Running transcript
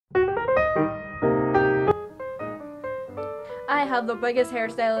I have the biggest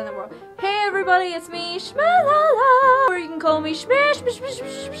hairstyle in the world. Hey everybody, it's me, Shmalala, or you can call me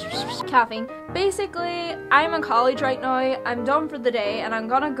Caffeine. Basically, I'm in college right now, I'm done for the day, and I'm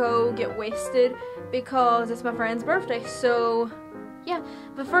gonna go get wasted because it's my friend's birthday, so yeah.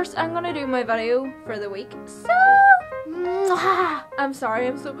 But first, I'm gonna do my video for the week, so I'm sorry,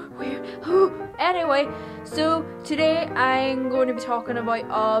 I'm so weird. Anyway, so today I'm going to be talking about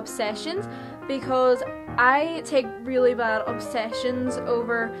obsessions because I take really bad obsessions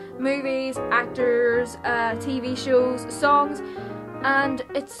over movies, actors, TV shows, songs, and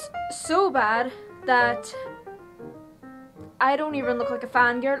it's so bad that I don't even look like a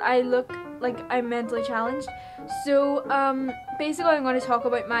fangirl. I look like I'm mentally challenged. So basically I'm going to talk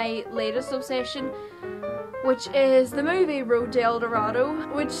about my latest obsession, which is the movie Road to El Dorado,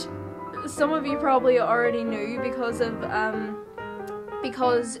 which some of you probably already knew because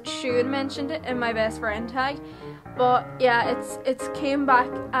Shun mentioned it in my best friend tag. But yeah, it's came back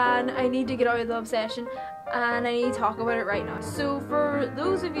and I need to get out of the obsession and I need to talk about it right now. So for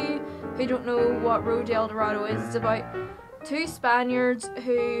those of you who don't know what Road to El Dorado is, it's about two Spaniards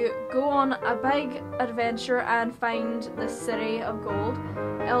who go on a big adventure and find the city of gold,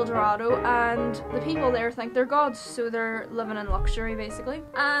 El Dorado, and the people there think they're gods, so they're living in luxury basically.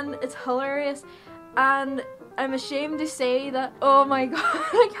 And it's hilarious, and I'm ashamed to say that, oh my god,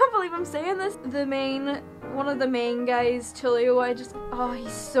 I can't believe I'm saying this. One of the main guys, Tulio, oh,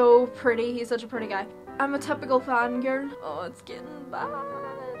 he's so pretty, he's such a pretty guy. I'm a typical fangirl. Oh, it's getting bad.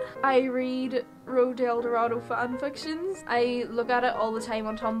 I read Road to El Dorado fanfictions. I look at it all the time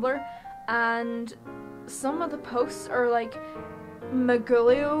on Tumblr, and some of the posts are like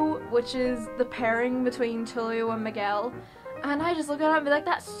Magulio, which is the pairing between Tulio and Miguel, and I just look at it and be like,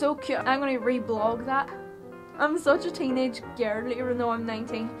 that's so cute. I'm gonna reblog that. I'm such a teenage girl even though I'm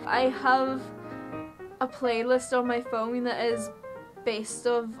 19. I have a playlist on my phone that is based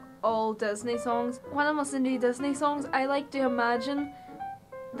of all Disney songs. When I'm listening to Disney songs, I like to imagine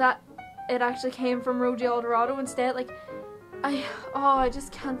that it actually came from Road to El Dorado instead. Like, I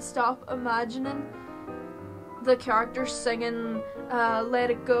just can't stop imagining the characters singing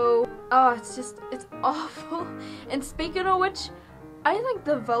Let It Go. Oh, it's awful. And speaking of which, I think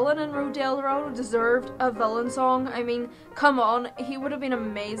the villain in Road to El Dorado deserved a villain song. I mean, come on, he would have been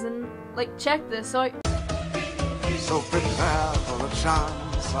amazing. Like, check this out. So prepare for the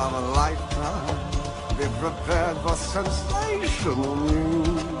chance of a lifetime. Be prepared for sensational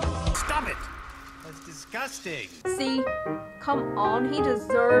news. Stop it! That's disgusting. See, come on, he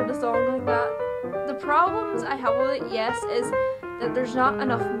deserved a song like that. The problems I have with it, yes, is that there's not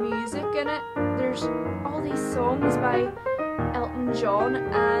enough music in it. There's all these songs by Elton John,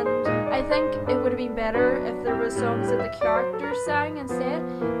 and I think it would have been better if there was songs that the characters sang instead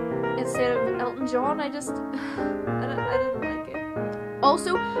of Elton John. I didn't like it.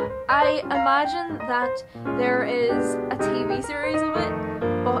 Also, I imagine that there is a TV series of it,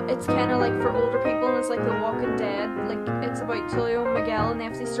 but it's kind of like for older people, and it's like The Walking Dead. Like, it's about Tulio and Miguel, and they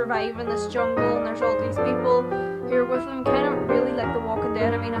have to survive in this jungle, and there's all these people who are with them, kind of really like The Walking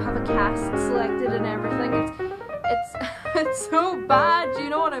Dead. I mean, I have a cast selected and everything. It's so bad, do you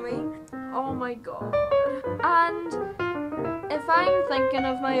know what I mean? Oh my god. And if I'm thinking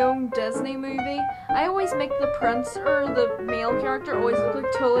of my own Disney movie, I always make the prince or the male character always look like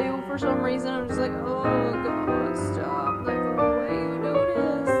Tulio for some reason. I'm just like, oh god, stop, like, go away, you know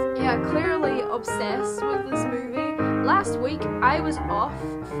this. Yeah, clearly obsessed with this movie. Last week, I was off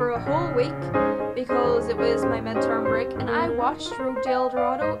for a whole week because it was my midterm break, and I watched Road to El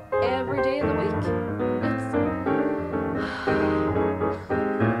Dorado every day of the week.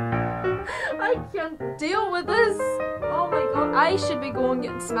 I can't deal with this. Oh my god, I should be going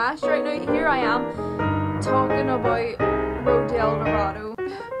getting smashed right now. Here I am talking about Road to El Dorado,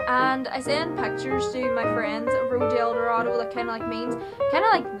 and I send pictures to my friends of Road to El Dorado that kind of like memes, kind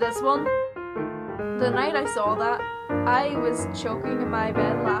of like this one. The night I saw that, I was choking in my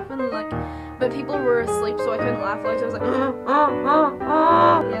bed laughing, like, but people were asleep so I couldn't laugh loud, so I was like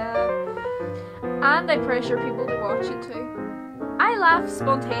yeah. And I pressure people to watch it too. I laugh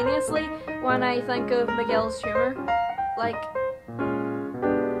spontaneously when I think of Miguel's humour. Like,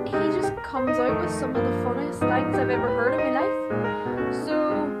 he just comes out with some of the funniest things I've ever heard in my life. So,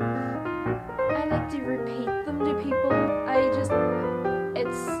 I like to repeat them to people.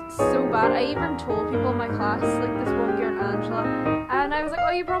 It's so bad. I even told people in my class, like this one girl, Angela, and I was like,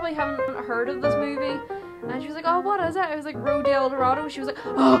 oh, you probably haven't heard of this movie. And she was like, oh, what is it? I was like, Road to El Dorado. She was like,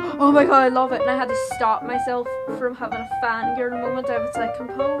 oh my god, I love it. And I had to stop myself from having a fangirl moment. I was like,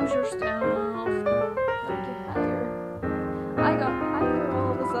 compose yourself. I got higher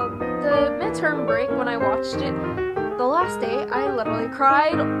all of a sudden. The midterm break, when I watched it, the last day I literally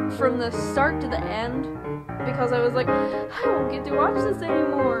cried from the start to the end because I was like, I won't get to watch this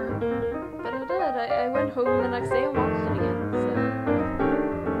anymore. But I did. I went home the next day and watched it again. So,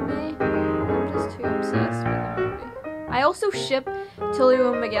 I'm just too obsessed with the movie. I also ship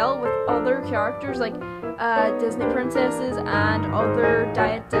Tulio and Miguel with other characters like Disney princesses and other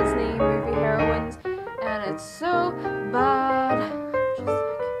Diet Disney movie heroines, and it's so bad. Just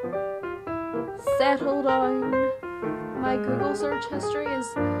like, settle down. My Google search history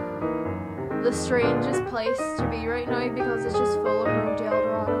is the strangest place to be right now because it's just full of Road to El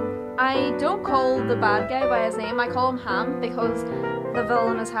Dorado. I don't call the bad guy by his name, I call him Ham because the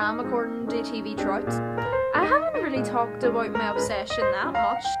villain is Ham according to TV Trout. I haven't really talked about my obsession that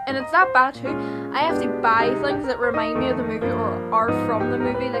much, and it's that bad too. I have to buy things that remind me of the movie or are from the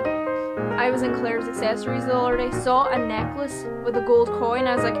movie. Like, I was in Claire's Accessories the other day, saw a necklace with a gold coin,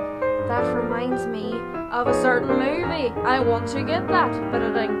 I was like, that reminds me of a certain movie. I want to get that, but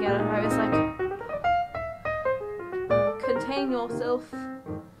I didn't get it. I was like, contain yourself.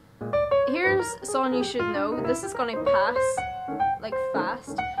 Here's something you should know. This is gonna pass, like,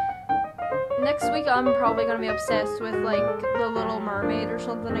 fast. Next week I'm probably gonna be obsessed with like The Little Mermaid or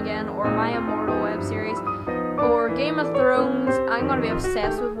something again, or My Immortal web series, or Game of Thrones. I'm gonna be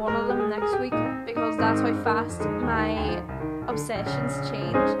obsessed with one of them next week because that's how fast my obsessions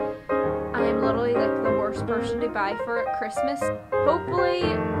change. I am literally like the worst person to buy for at Christmas. Hopefully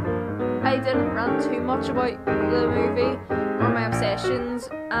I didn't rant too much about the movie or my obsessions,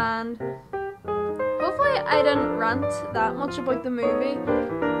 and hopefully I didn't rant that much about the movie.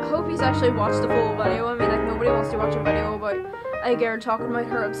 I hope he's actually watched the full video. I mean, like, nobody wants to watch a video about a girl talking about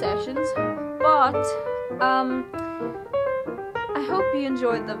her obsessions. But, I hope you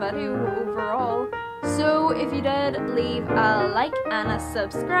enjoyed the video overall. So, if you did, leave a like and a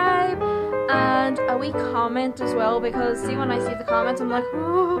subscribe and a wee comment as well, because see, when I see the comments I'm like,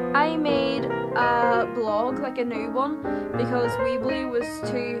 oh. I made a blog, like a new one, because Weebly was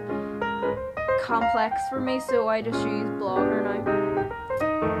too complex for me, so I just use Blogger now.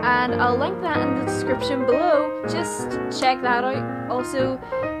 And I'll link that in the description below. Just check that out. Also,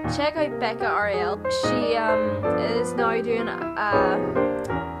 check out Becca RL. She is now doing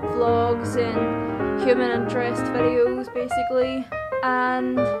vlogs and human interest videos, basically.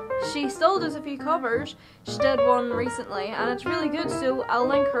 And she still does a few covers. She did one recently, and it's really good. So I'll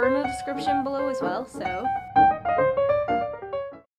link her in the description below as well. So.